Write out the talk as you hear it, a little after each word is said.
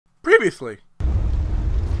Previously.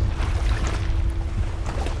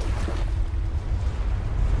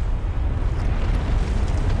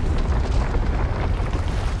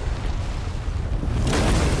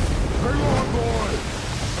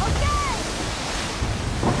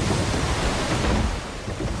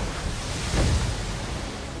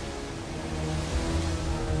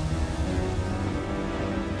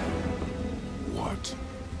 What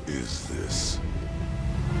is this?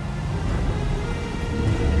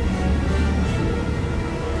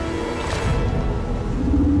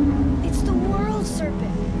 It's the world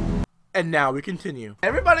serpent. And now we continue.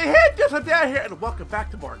 Everybody hit just down here and welcome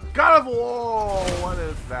back to more God of War. What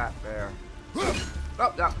is that there?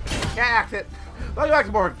 Oh, no. Can't act it. Welcome back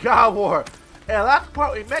to more God of War. And last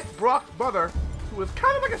part we met Brock's mother, who was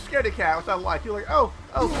kind of like a scaredy cat, which I like. You're like, oh,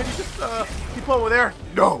 can you just keep over there?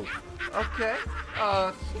 No. Okay.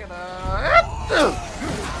 Just gonna...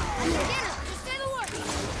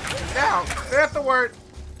 Now, there's the word.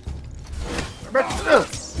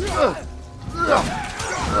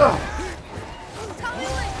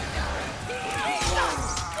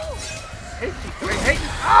 Hey!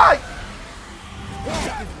 Ah!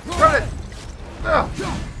 Run it!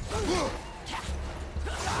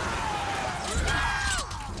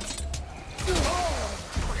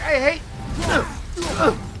 I hate.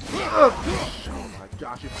 Oh my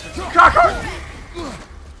gosh, you cockroach!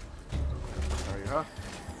 Sorry, huh?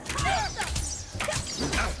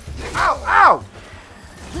 Ow! Ow!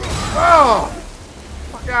 Oh!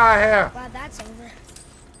 Fuck out of here! Glad that's over.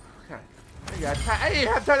 Okay. I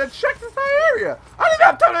didn't have time to check this entire area. I didn't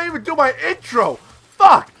have time to even do my intro.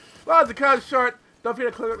 Fuck! Well, it's kind of short. Don't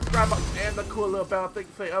forget to click the subscribe button and the cool little bell thing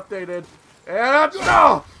to say updated. And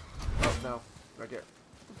no! Oh no! Right here.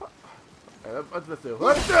 What's this do?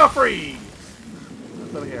 Let's do a freeze!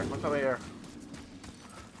 What's over here? What's over here?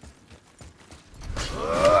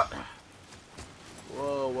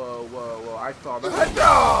 Whoa. I saw that.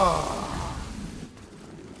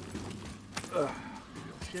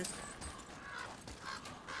 Shit.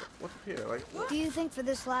 What's here? Like, what? Do you think for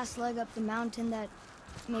this last leg up the mountain that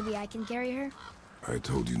maybe I can carry her? I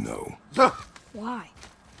told you no. Why?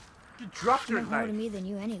 You dropped She your meant more to knife. me than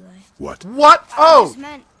you anyway. What? What? I Oh! just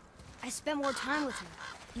meant I spent more time with her.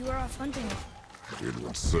 You were off hunting with her. It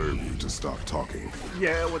would serve you to stop talking.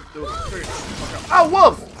 Yeah, it would do it. Oh,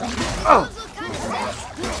 wolf! Oh!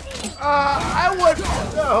 I would.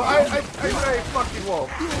 No, I say fucking wolf.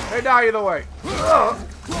 They die either way.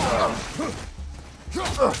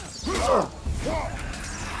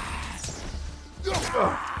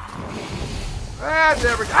 And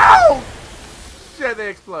there we go. Ow! Shit, they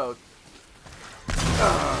explode.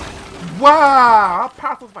 Wow! How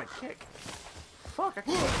powerful is my kick? Fuck, I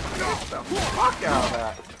kicked the fuck out of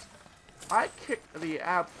that. I kicked the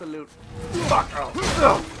absolute fuck out.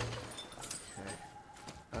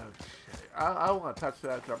 Okay. I don't want to touch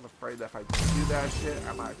that because I'm afraid that if I do that shit,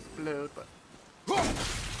 I might explode, but...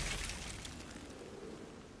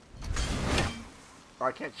 Oh,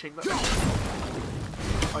 I can't change that.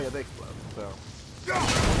 Oh yeah, they explode, so...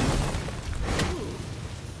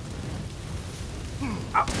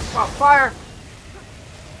 Ow, fire!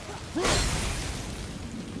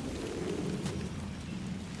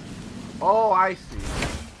 Oh, I see.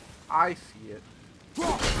 I see it.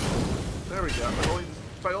 There we go.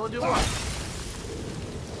 If I only do one.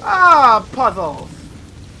 Ah, puzzles!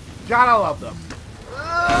 Gotta love them.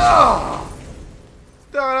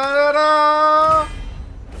 Da-da-da-da!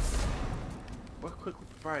 What quickly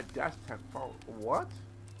provide dash attack for what?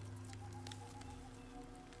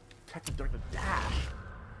 Protected during the dash.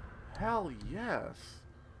 Hell yes.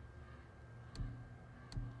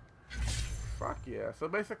 Fuck yeah. So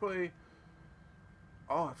basically,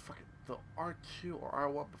 oh, it's fucking the R2 or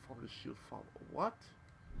R1 before the shield fall. What?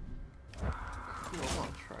 Cool, I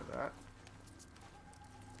want to try that.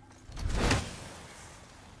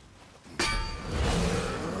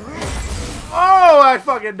 Oh, I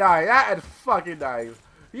fucking died. That fucking died.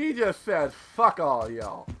 He just said, fuck all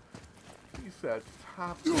y'all. He said,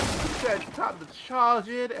 time to charge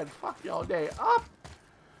it and fuck y'all day up.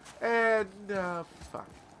 And, fuck.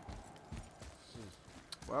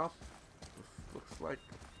 Well, this looks like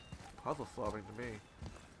puzzle solving to me.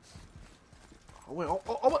 Oh wait, oh,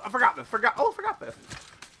 I forgot this. I forgot this.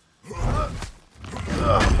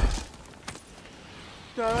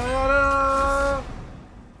 Da-da-da.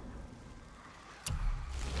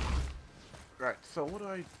 Right, so what do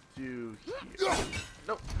I do here?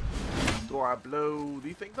 Nope. Do I blow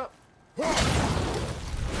these things up?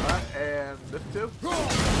 Alright, and this too?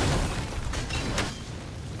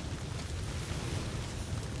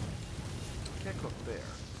 Can't go up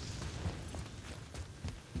there.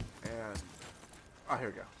 Oh, here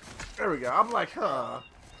we go. There we go. I'm like, huh.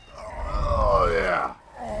 Oh, yeah.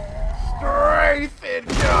 Strength in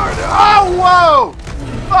guard. Oh, whoa!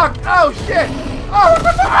 Fuck! Oh, shit! Oh,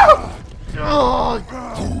 oh!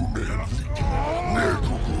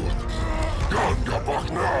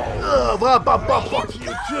 Well, fuck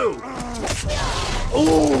you too.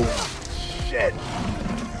 Oh, shit!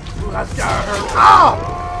 Ooh, that's gotta hurt. Oh!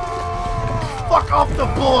 Fuck off the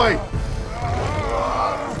boy!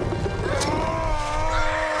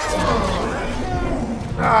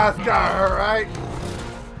 That's gotta hurt, right?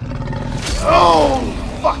 Oh!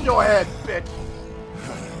 Fuck your head, bitch!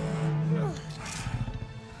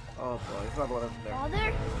 Oh boy, there's another one in there.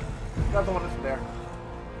 Father? Another one in there.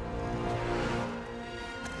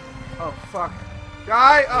 Oh fuck.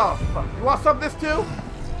 Guy? Oh fuck. You want some of this too?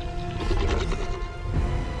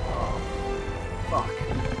 Oh fuck.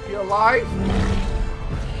 You alive?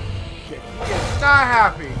 Shit. He's not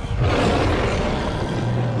happy.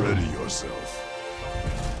 Ready yourself.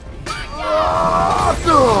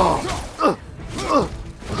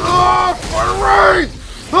 For race!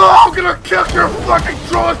 Oh, I'm gonna kick your fucking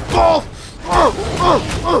Troy's balls!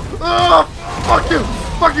 Fuck you!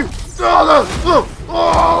 Fuck you! Go.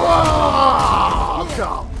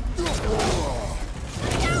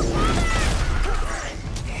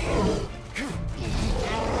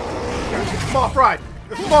 Small fry!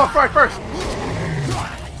 The small fry first!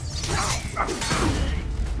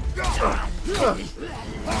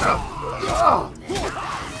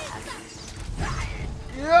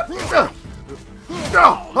 Yep. No!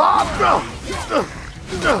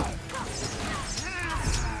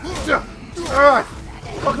 Alright!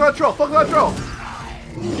 Fuck control! Fuck control!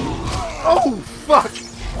 Oh, fuck!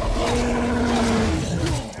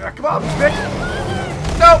 Yeah, come on, bitch!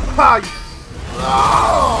 Nope!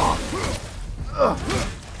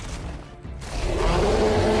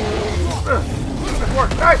 Nice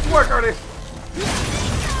work! Nice work, Ernest!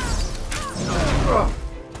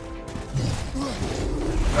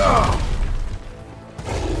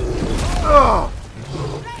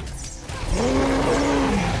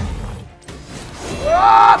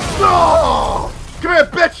 Come here,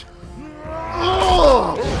 bitch!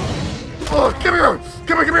 Come here!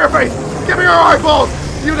 Come here, face! Give me your eyeballs!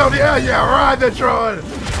 You know, yeah, ride the drone!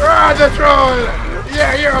 Ride the drone!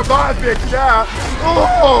 Yeah, you're a boss, bitch, now!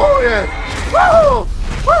 Oh, yeah! Woo!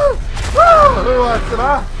 Woo! Woo! Who wants some,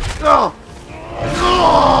 huh? Oh!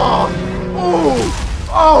 Oh!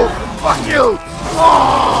 Oh! Fuck you!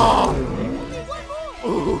 Oh!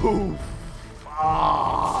 Ooh!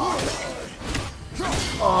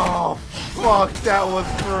 Oh, fuck, that was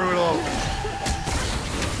brutal.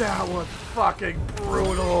 That was fucking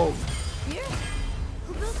brutal. Here?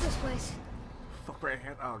 Who built this place? Fuck, right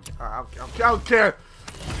hand. Oh, I don't care.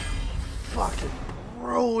 Fucking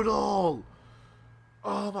brutal.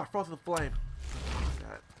 Oh, my frozen flame.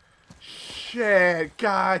 Shit,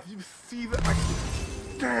 guys, you see that?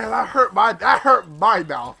 Damn, that hurt my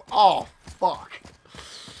mouth. Oh, fuck.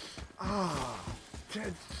 Oh,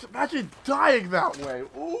 damn, imagine dying that way.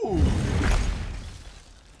 Ooh.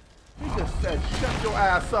 He just said, shut your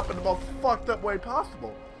ass up in the most fucked up way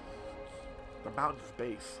possible. The mountain's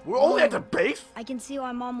base. We're only at the base? I can see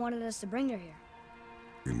why Mom wanted us to bring her here.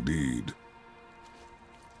 Indeed.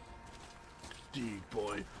 Indeed,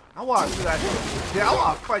 boy. I want to do that shit. Yeah, I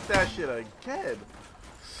want to fight that shit again.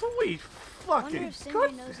 Sweet I fucking wonder if Cindy knows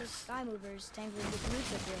goodness. his sky mover is tangled with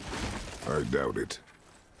roots up here. I doubt it.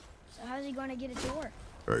 So how's he going to get it to work?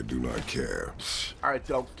 I do not care. I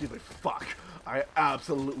don't give a fuck. I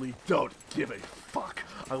absolutely don't give a fuck.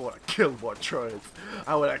 I want to kill more Troyes.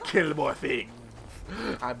 I want to kill more things.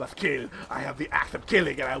 I must kill. I have the act of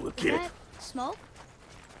killing and I will kill it. Is that smoke?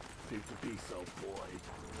 Seems to be so, boy.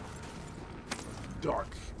 Dark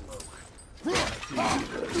smoke.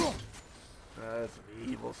 That's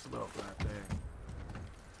an evil smoke right there.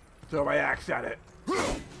 Throw my axe at it.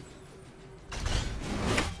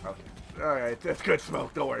 Okay. Alright, that's good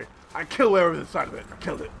smoke, don't worry. I killed whatever's inside of it. I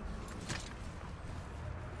killed it.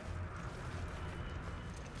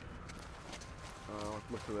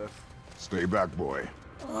 Let's look for this. Stay back, boy.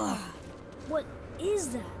 Ugh. What is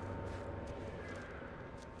that?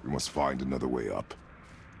 We must find another way up.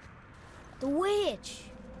 The witch!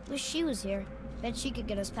 Wish she was here. Bet she could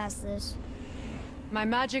get us past this. My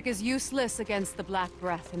magic is useless against the Black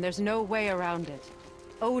Breath, and there's no way around it.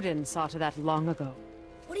 Odin saw to that long ago.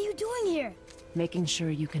 What are you doing here? Making sure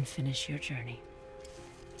you can finish your journey.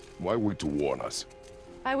 Why wait to warn us?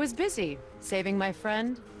 I was busy, saving my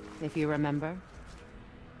friend, if you remember.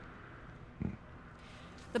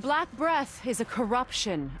 The Black Breath is a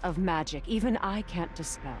corruption of magic even I can't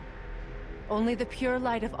dispel. Only the pure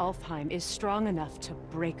light of Alfheim is strong enough to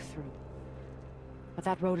break through. But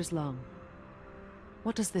that road is long.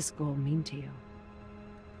 What does this goal mean to you?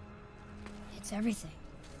 It's everything.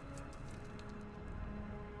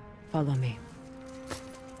 Follow me.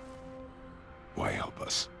 Why help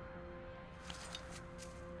us?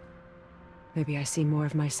 Maybe I see more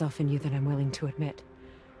of myself in you than I'm willing to admit.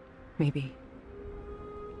 Maybe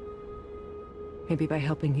by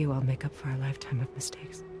helping you, I'll make up for a lifetime of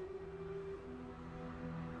mistakes.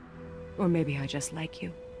 Or maybe I just like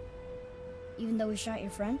you. Even though we shot your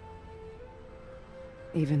friend?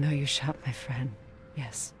 Even though you shot my friend,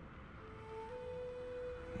 yes.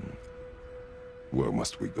 Where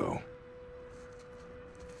must we go?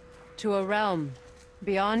 To a realm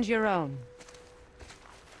beyond your own.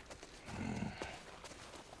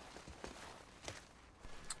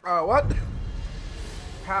 What?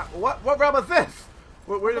 What realm is this?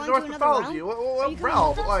 We're in Going Norse to another mythology. realm? What Are you coming realm?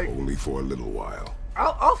 with us? Like, Only for a little while. I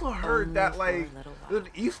also heard Only that for like a little while. there's an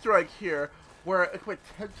Easter egg here where it could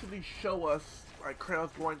potentially show us like Kratos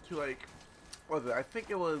going to like what was it? I think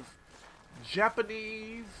it was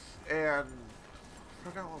Japanese and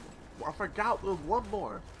I forgot there was one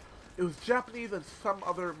more. It was Japanese and some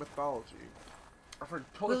other mythology. I forgot.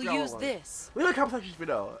 We'll use this. Leave a comment section if you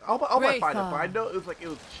know. I'll might find it, but I Raython. know it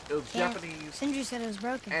was Yeah, Japanese Sindri said it was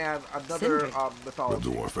broken. and another Sindri? The mythology.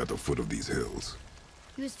 dwarf at the foot of these hills.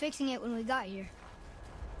 He was fixing it when we got here.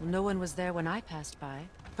 No one was there when I passed by.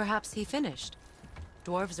 Perhaps he finished.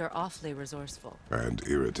 Dwarves are awfully resourceful. And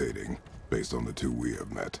irritating, based on the two we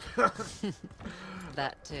have met.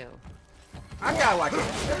 That too. I kinda like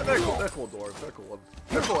it. They're cool. They're cool dwarves. They're cool ones.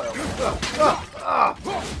 They're cool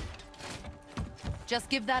elves. Just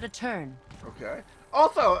give that a turn. Okay.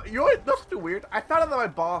 Also, you know what? That's too weird. I found out that my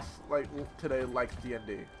boss like today likes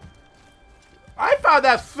D&D. I found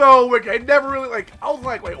that so wicked. I never really like. I was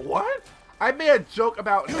like, wait, what? I made a joke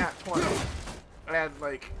about Nat 20, and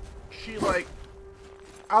like, she like,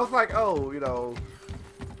 I was like, oh, you know,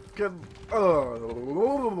 good. Good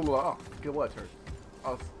what turn?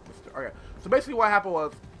 Oh, okay. So basically, what happened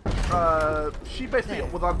was, she basically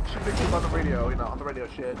was on the radio, you know, on the radio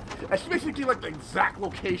shit, and she basically gave like the exact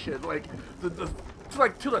location, like to the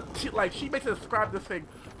T, like she basically described this thing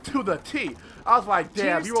to the T. I was like,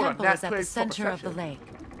 damn, Tyr's you were on temple that is at the center of the lake.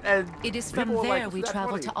 And It is from people were there like, we "Nat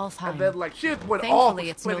travel 20." to Alfheim. And then like she just went off Thankfully,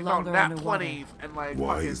 it's no explaining longer about Nat underwater. 20s and like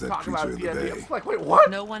Why fucking is that talking about creature in the D&D. bay? It's like, wait, what?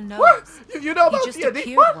 No one knows. What? You know He about just D&D?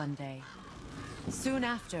 appeared What? one day. Soon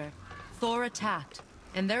after, Thor attacked,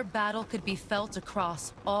 and their battle could be felt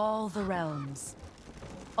across all the realms.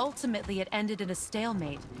 Ultimately, it ended in a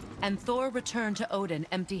stalemate, and Thor returned to Odin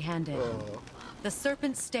empty-handed. The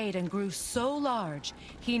serpent stayed and grew so large,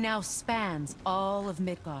 he now spans all of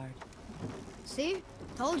Midgard. See?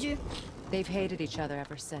 Told you. They've hated each other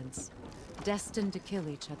ever since, destined to kill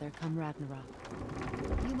each other come Ragnarok.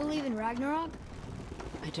 You believe in Ragnarok?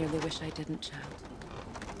 I dearly wish I didn't, child.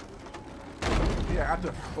 Yeah,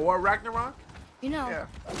 after Thor Ragnarok? You know, Yeah.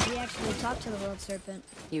 we actually talked to the world serpent.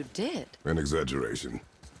 You did? An exaggeration.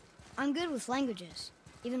 I'm good with languages,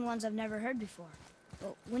 even ones I've never heard before.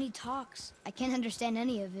 But when he talks, I can't understand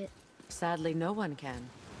any of it. Sadly, no one can.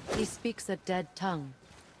 He speaks a dead tongue.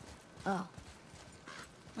 Oh.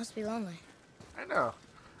 Must be lonely. I know.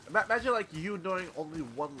 Imagine like you knowing only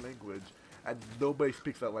one language and nobody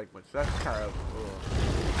speaks that language. That's kind of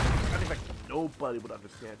ugh. I think like nobody would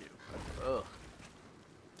understand you. That's, ugh.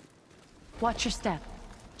 Watch your step.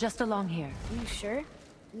 Just along here. Are you sure?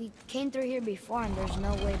 We came through here before and there's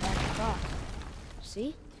no way back across.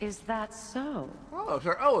 See? Is that so? Oh,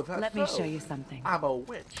 sir. Oh, is that Let so? me show you something. I'm a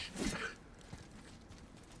witch.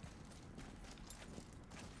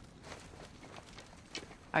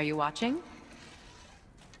 Are you watching?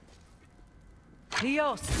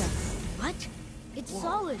 Liosta. What? It's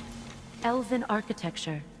solid. Elven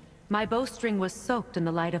architecture. My bowstring was soaked in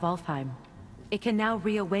the light of Alfheim. It can now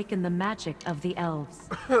reawaken the magic of the elves.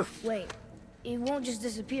 Wait, it won't just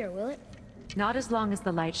disappear, will it? Not as long as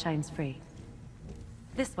the light shines free.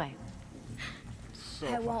 This way. So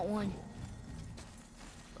I want one.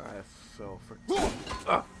 That's so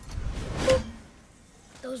freaking.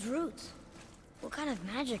 Those roots. What kind of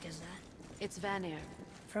magic is that? It's Vanir.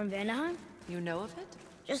 From Vanaheim? You know of it?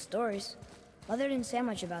 Just stories. Mother didn't say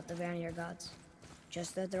much about the Vanir gods.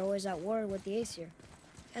 Just that they're always at war with the Aesir.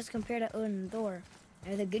 As compared to Odin and Thor,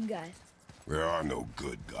 they're the good guys. There are no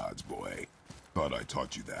good gods, boy. Thought I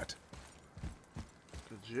taught you that.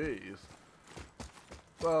 Jeez.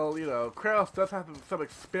 Well, you know, Kratos does have some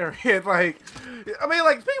experience. Like, I mean,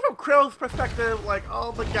 like, speaking from Kratos' perspective, like,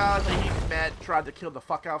 all the gods that he's met tried to kill the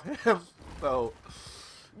fuck out of him. So,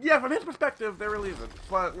 Yeah, from his perspective, there really isn't.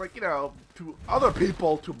 But, like, you know, to other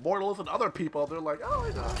people, to mortals and other people, they're like, oh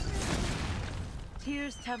my god.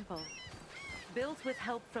 Tyr's temple. Built with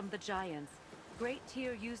help from the giants, Great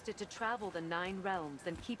Tyr used it to travel the 9 realms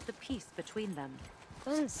and keep the peace between them.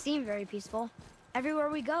 Doesn't seem very peaceful. Everywhere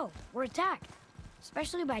we go, we're attacked.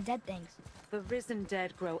 Especially by dead things. The risen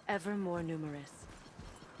dead grow ever more numerous.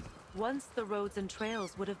 Once the roads and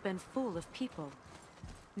trails would have been full of people.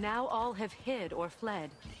 Now all have hid or fled,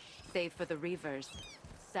 save for the Reavers,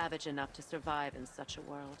 savage enough to survive in such a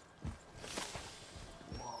world.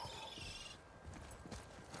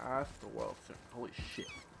 That's the world thing. Holy shit.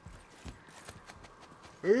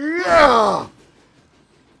 Yeah!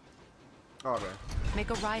 Oh, man. Make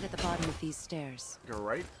a right at the bottom of these stairs. Go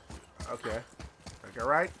right? Okay. Go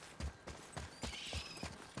right.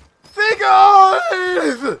 Seagulls!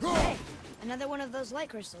 Hey, another one of those light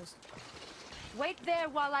crystals. Wait there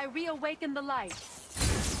while I reawaken the light.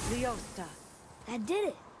 Leosta. That did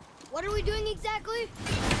it. What are we doing exactly?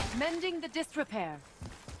 Mending the disrepair.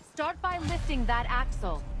 Start by lifting that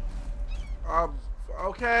axle.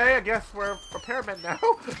 Okay, I guess we're repairmen now.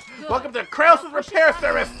 Welcome to Kratos' repair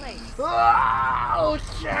service! Oh,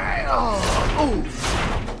 shit! Oh.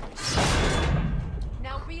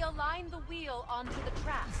 Now realign the wheel onto the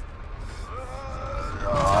track.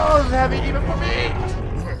 Oh, it's heavy even for me!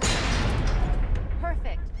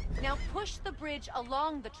 Perfect. Now push the bridge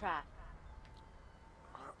along the track.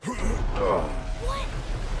 What?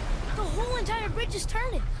 The whole entire bridge is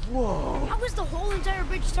turning. Whoa. How is the whole entire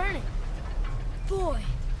bridge turning? Boy,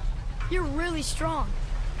 you're really strong.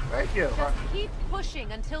 Thank you. Just keep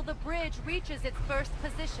pushing until the bridge reaches its first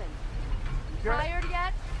position. Tired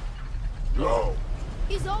yet? No.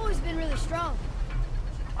 He's always been really strong.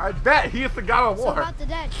 I bet he is the god of So war. about the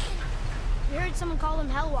dead. We heard someone call them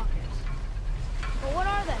Hellwalkers. But what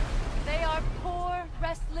are they? They are poor,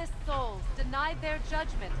 restless souls, denied their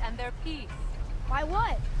judgment and their peace. By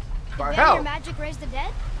what? By Did hell. your magic raise the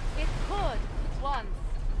dead? It could, once.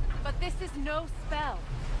 But this is no spell.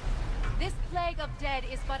 This plague of dead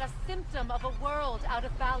is but a symptom of a world out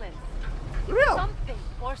of balance. Real. Something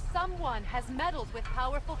or someone has meddled with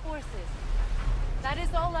powerful forces. That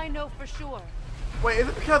is all I know for sure. Wait, is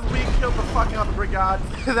it because we killed the fuck out of the brigades?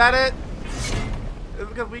 Is that it? Is it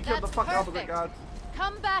because we killed the That's fuck out of the perfect. brigades?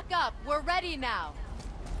 Come back up. We're ready now.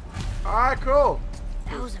 Alright, cool.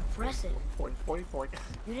 That was impressive. Point.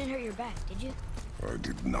 You didn't hurt your back, did you? I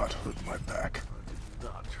did not hurt my back.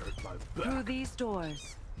 Not hurt my Through back. these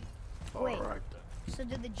doors, Wait. Alright then. So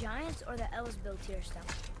did the Giants or the Elves build Tyr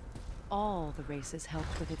stuff? all the races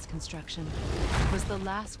helped with its construction. It was the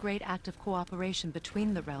last great act of cooperation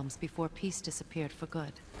between the realms before peace disappeared for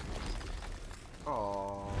good.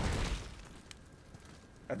 Aww.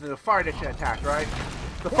 And then the Fire Nation attacked, right?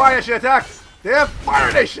 The Fire Nation attacked! They have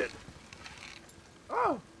Fire Nation!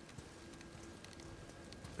 Oh.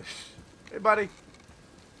 Hey, buddy.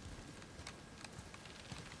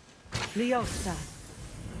 Leosta.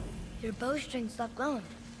 Your bowstring stopped glowing.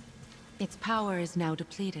 Its power is now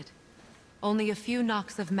depleted. Only a few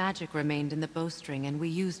knocks of magic remained in the bowstring, and we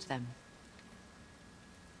used them.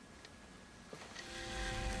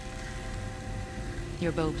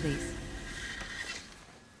 Your bow, please.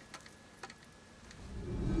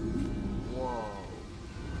 Whoa.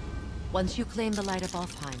 Once you claim the Light of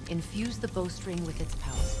Alfheim, infuse the bowstring with its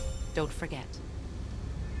power. Don't forget.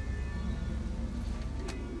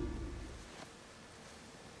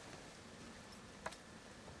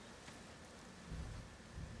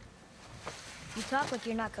 You talk like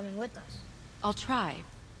you're not coming with us. I'll try,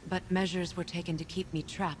 but measures were taken to keep me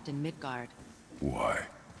trapped in Midgard. Why?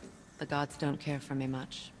 The gods don't care for me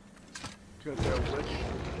much. Good there, witch.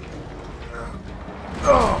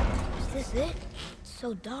 Is this it? It's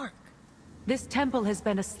so dark. This temple has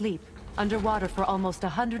been asleep, underwater for almost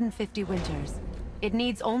 150 winters. It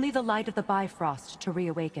needs only the light of the Bifrost to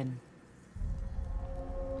reawaken.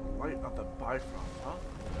 Light of the Bifrost, huh?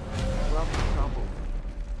 Well, trouble.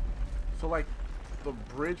 So, like, the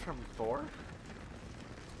bridge from Thor?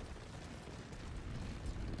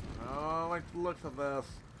 I don't like the looks of this.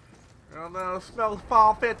 I don't know, it smells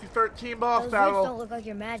Final Fantasy 13 boss Those roots battle. don't look like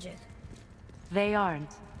your magic. They aren't.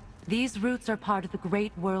 These roots are part of the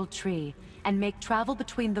Great World Tree, and make travel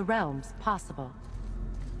between the realms possible.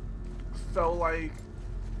 So, like,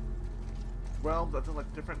 well, that's in,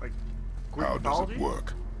 like, different, like, Greek How does mythology? it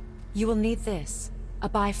work? You will need this, a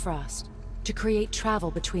Bifrost, to create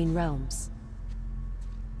travel between realms.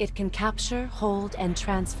 It can capture, hold, and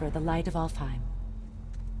transfer the Light of Alfheim.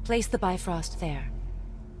 Place the Bifrost there.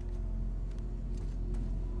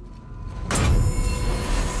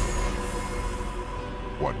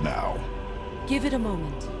 What now? Give it a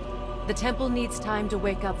moment. The temple needs time to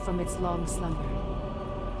wake up from its long slumber.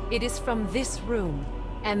 It is from this room,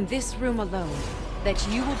 and this room alone, that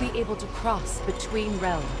you will be able to cross between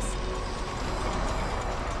realms.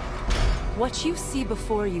 What you see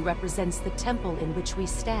before you represents the temple in which we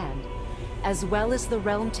stand, as well as the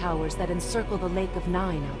realm towers that encircle the Lake of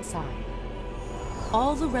Nine outside.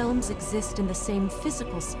 All the realms exist in the same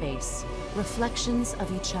physical space, reflections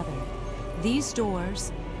of each other. These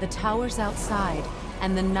doors, the towers outside,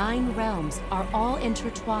 and the 9 realms are all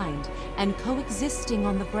intertwined and coexisting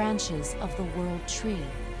on the branches of the World Tree,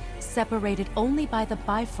 separated only by the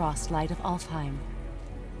Bifrost light of Alfheim.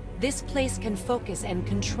 This place can focus and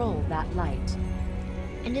control that light.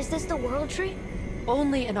 And is this the World Tree?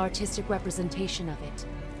 Only an artistic representation of it.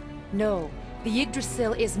 No, the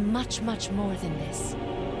Yggdrasil is much, much more than this.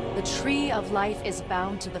 The Tree of Life is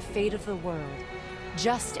bound to the fate of the world,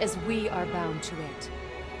 just as we are bound to it.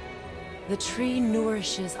 The tree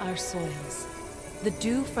nourishes our soils. The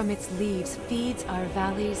dew from its leaves feeds our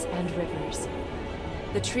valleys and rivers.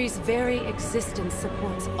 The tree's very existence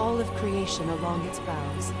supports all of creation along its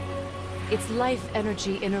boughs. Its life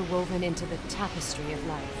energy interwoven into the tapestry of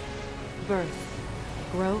life. Birth,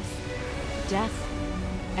 growth, death,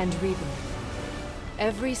 and rebirth.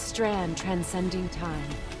 Every strand transcending time,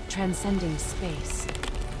 transcending space.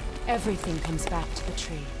 Everything comes back to the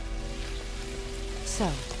tree. So,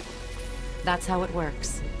 that's how it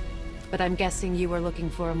works. But I'm guessing you were looking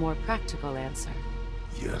for a more practical answer.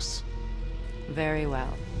 Yes. Very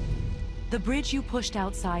well. The bridge you pushed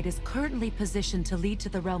outside is currently positioned to lead to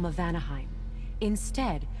the realm of Vanaheim.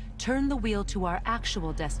 Instead, turn the wheel to our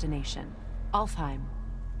actual destination, Alfheim.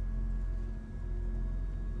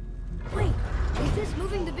 Wait, is this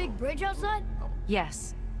moving the big bridge outside?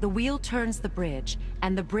 Yes. The wheel turns the bridge,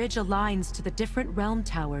 and the bridge aligns to the different realm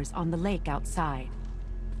towers on the lake outside.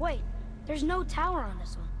 Wait, there's no tower on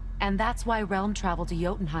this one. And that's why realm travel to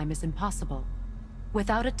Jotunheim is impossible.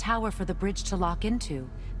 Without a tower for the bridge to lock into,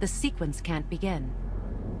 the sequence can't begin.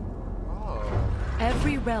 Oh.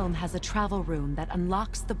 Every realm has a travel room that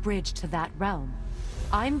unlocks the bridge to that realm.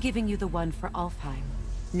 I'm giving you the one for Alfheim.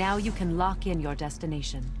 Now you can lock in your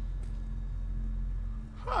destination.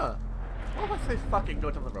 Huh. What if I say fucking go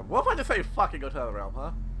to the realm? What if I just say fucking go to the realm,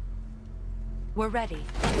 huh? We're ready.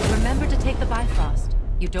 Remember to take the Bifrost.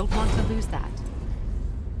 You don't want to lose that.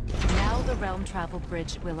 Now the realm travel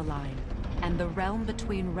bridge will align, and the realm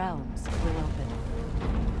between realms will open.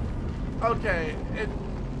 Okay,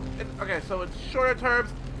 okay, so in shorter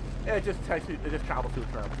terms, it just travels through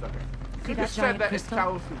realms. Okay. See You that just said giant that it crystal?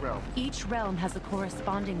 travels through realms. Each realm has a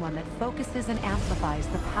corresponding one that focuses and amplifies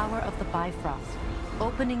the power of the Bifrost,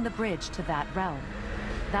 opening the bridge to that realm.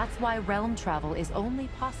 That's why realm travel is only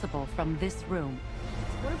possible from this room.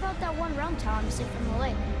 What about that one realm tower missing from the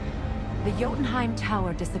lake? The Jotunheim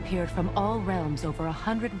Tower disappeared from all realms over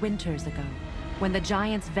 100 winters ago, when the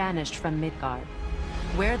giants vanished from Midgard.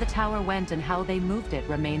 Where the tower went and how they moved it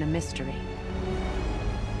remain a mystery.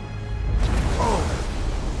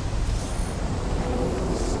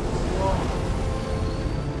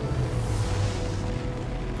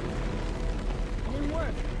 It didn't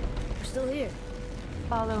work. We're still here.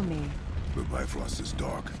 Follow me. The Bifrost is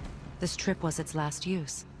dark. This trip was its last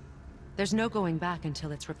use. There's no going back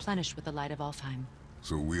until it's replenished with the light of Alfheim.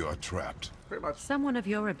 So we are trapped. Pretty much. Someone of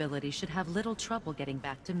your ability should have little trouble getting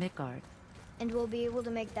back to Midgard. And we'll be able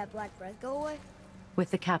to make that black breath go away?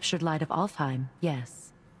 With the captured light of Alfheim,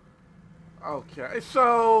 yes. Okay,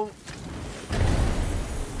 so...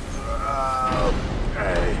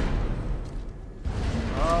 Okay.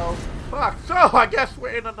 Oh, fuck. So, I guess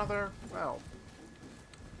we're in another realm.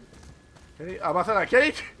 Kenny? I'm about to say that.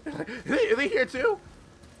 Kenny? Is he here too?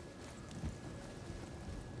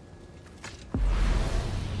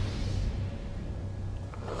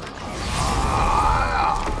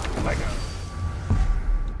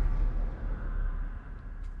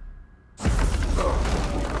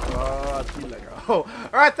 Oh,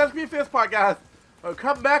 alright, that's me for this part, guys.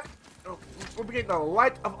 Come back. We're beginning the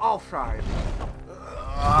light of Alfheim.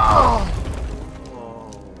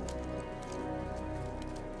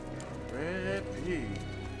 Ready.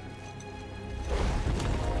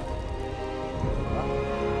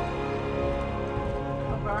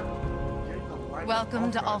 Come back. Getting the light Welcome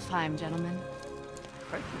of to Alfheim. Alfheim, gentlemen.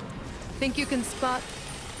 Thank you. Think you can spot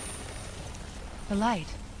the light?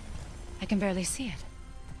 I can barely see it.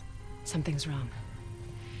 Something's wrong.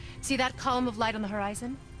 See that column of light on the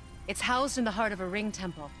horizon? It's housed in the heart of a ring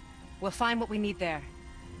temple. We'll find what we need there.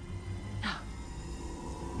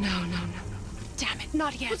 No. Damn it,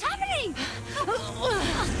 not yet. What's happening?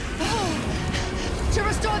 To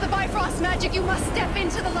restore the Bifrost magic, you must step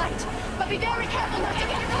into the light. but be very careful not to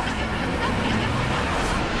get caught.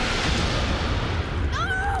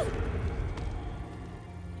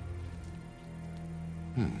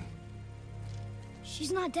 No!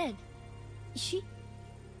 She's not dead. Is she?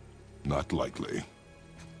 Not likely.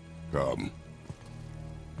 Come.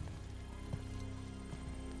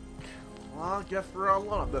 Well, I guess we're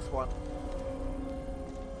alone on this one.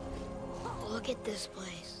 Look at this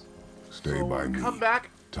place. Stay So by we me. come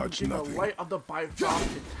back. Touch we get nothing. the light of the Bifrost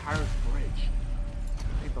entire bridge.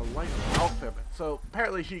 I think the light of Alphabet. So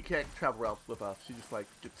apparently she can't travel else with us. She just like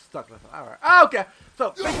gets stuck in us. Alright. Okay.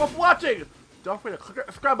 So thanks for watching. Don't forget to click that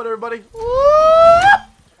subscribe button, everybody. Whoop!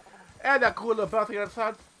 And that cool little bell thing on the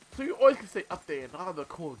side. So you always can stay updated on all the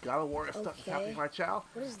cool God of War stuff that's happening on my channel.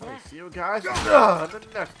 What is I'll that? see you guys in the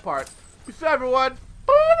next part. Peace out, everyone.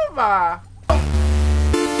 Bye.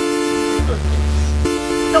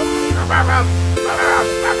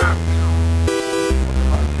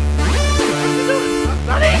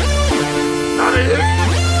 Nani?